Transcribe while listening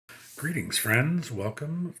Greetings, friends.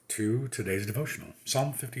 Welcome to today's devotional.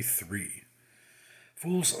 Psalm 53.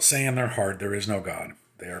 Fools say in their heart, there is no God.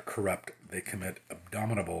 They are corrupt. They commit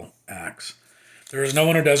abominable acts. There is no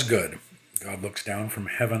one who does good. God looks down from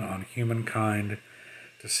heaven on humankind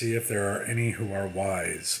to see if there are any who are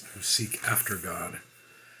wise, who seek after God.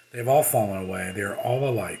 They have all fallen away. They are all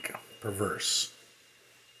alike, perverse.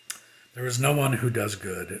 There is no one who does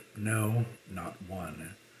good. No, not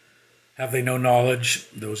one. Have they no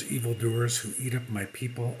knowledge, those evildoers who eat up my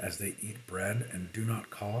people as they eat bread and do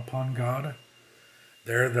not call upon God?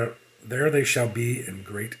 There they shall be in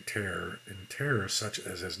great terror, in terror such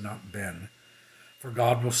as has not been. For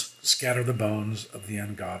God will scatter the bones of the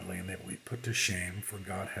ungodly, and they will be put to shame, for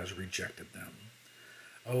God has rejected them.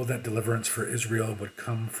 Oh, that deliverance for Israel would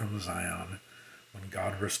come from Zion, when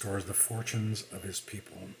God restores the fortunes of his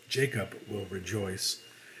people. Jacob will rejoice,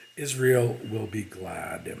 Israel will be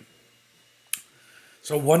glad.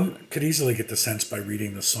 So one could easily get the sense by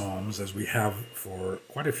reading the Psalms, as we have for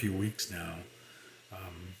quite a few weeks now,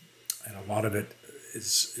 and a lot of it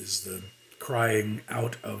is the crying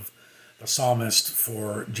out of the psalmist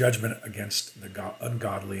for judgment against the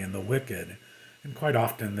ungodly and the wicked. And quite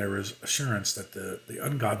often there is assurance that the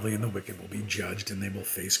ungodly and the wicked will be judged and they will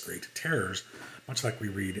face great terrors, much like we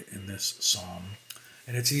read in this psalm.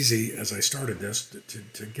 And it's easy, as I started this,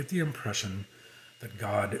 to get the impression that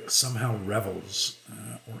God somehow revels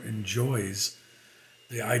or enjoys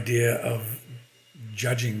the idea of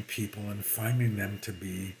judging people and finding them to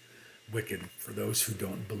be wicked for those who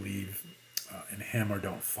don't believe in him or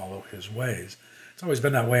don't follow his ways. It's always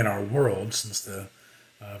been that way in our world since the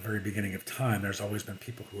very beginning of time. There's always been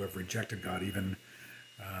people who have rejected God. Even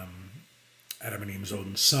Adam and Eve's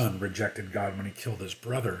own son rejected God when he killed his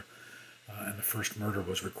brother. And the first murder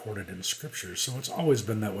was recorded in Scripture. So it's always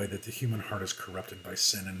been that way, that the human heart is corrupted by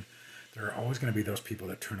sin, and there are always going to be those people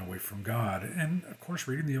that turn away from God. And of course,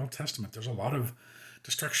 reading the Old Testament, there's a lot of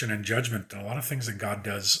destruction and judgment, and a lot of things that God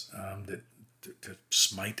does to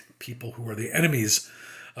smite people who are the enemies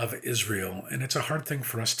of Israel. And it's a hard thing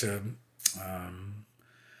for us to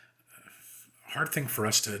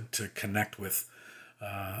connect with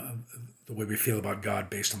the way we feel about God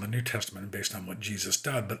based on the New Testament and based on what Jesus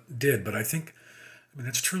did. But I think,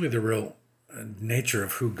 that's truly the real nature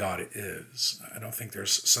of who God is. I don't think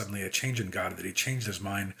there's suddenly a change in God, that he changed his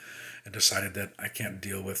mind and decided that I can't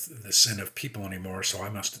deal with the sin of people anymore, so I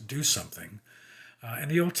must do something. In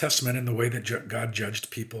the Old Testament, in the way that God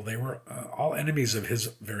judged people, they were all enemies of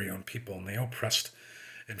his very own people, and they oppressed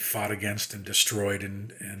and fought against and destroyed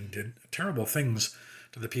and did terrible things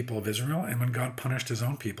to the people of Israel. And when God punished his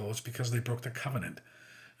own people, it's because they broke the covenant.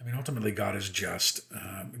 Ultimately, God is just,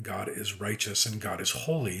 God is righteous, and God is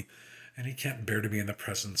holy, and he can't bear to be in the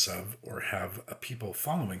presence of or have a people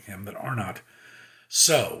following him that are not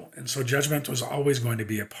so. And so judgment was always going to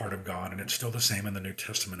be a part of God, and it's still the same in the New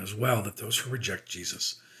Testament as well, that those who reject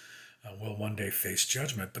Jesus will one day face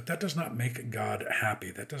judgment. But that does not make God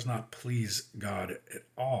happy. That does not please God at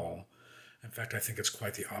all. In fact, I think it's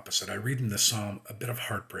quite the opposite. I read in this psalm a bit of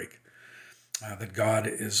heartbreak, that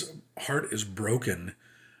God's heart is broken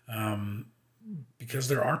because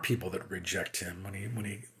there are people that reject him.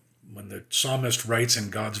 When the psalmist writes in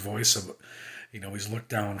God's voice of, he's looked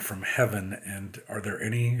down from heaven, and are there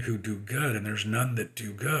any who do good? And there's none that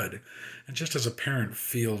do good. And just as a parent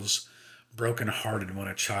feels brokenhearted when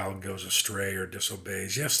a child goes astray or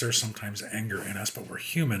disobeys, yes, there's sometimes anger in us, but we're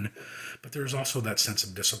human. But there's also that sense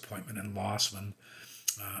of disappointment and loss when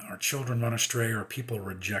our children run astray or people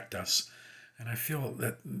reject us. And I feel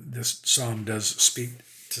that this psalm does speak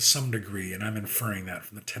to some degree, and I'm inferring that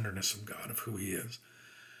from the tenderness of God, of who he is.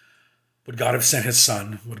 Would God have sent his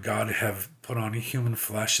son? Would God have put on human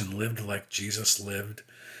flesh and lived like Jesus lived,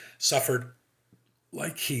 suffered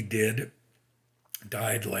like he did,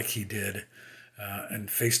 died like he did,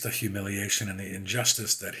 and faced the humiliation and the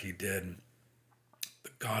injustice that he did?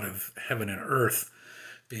 The God of heaven and earth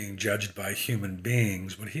being judged by human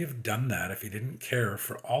beings, would he have done that if he didn't care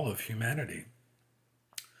for all of humanity?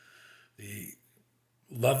 The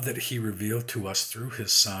love that he revealed to us through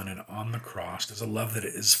his son and on the cross is a love that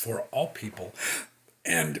is for all people.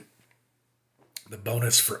 And the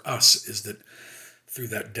bonus for us is that through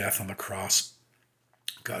that death on the cross,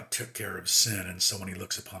 God took care of sin. And so when he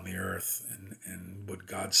looks upon the earth, and would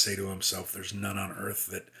God say to himself, there's none on earth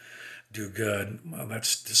that do good? Well,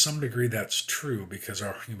 that's, to some degree, that's true, because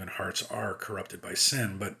our human hearts are corrupted by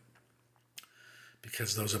sin. But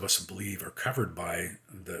because those of us who believe are covered by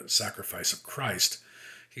the sacrifice of Christ,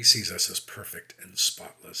 he sees us as perfect and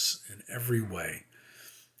spotless in every way.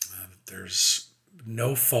 There's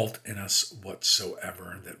no fault in us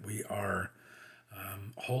whatsoever, that we are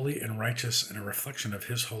holy and righteous, and a reflection of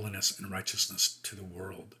his holiness and righteousness to the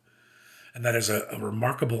world. And that is a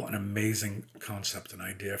remarkable and amazing concept and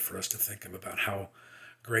idea for us to think of, about how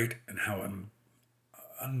great and how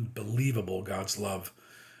unbelievable God's love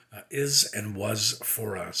is and was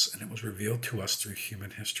for us. And it was revealed to us through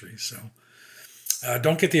human history. So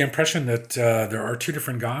don't get the impression that there are two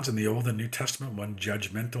different gods in the Old and New Testament, one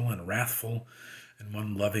judgmental and wrathful, and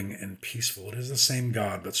one loving and peaceful. It is the same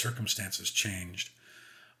God, but circumstances changed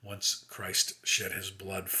once Christ shed his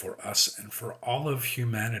blood for us and for all of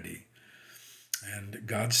humanity. And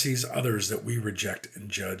God sees others that we reject and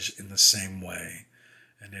judge in the same way.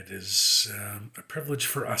 And it is a privilege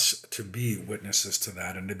for us to be witnesses to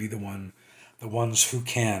that, and to be the ones who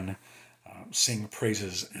can sing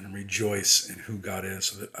praises and rejoice in who God is,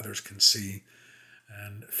 so that others can see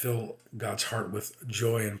and fill God's heart with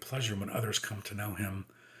joy and pleasure when others come to know him,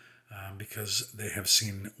 because they have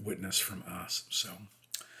seen witness from us. So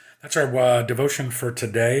that's our devotion for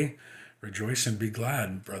today. Rejoice and be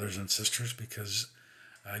glad, brothers and sisters, because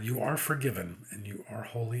you are forgiven and you are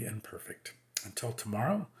holy and perfect. Until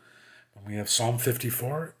tomorrow, when we have Psalm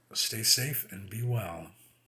 54, stay safe and be well.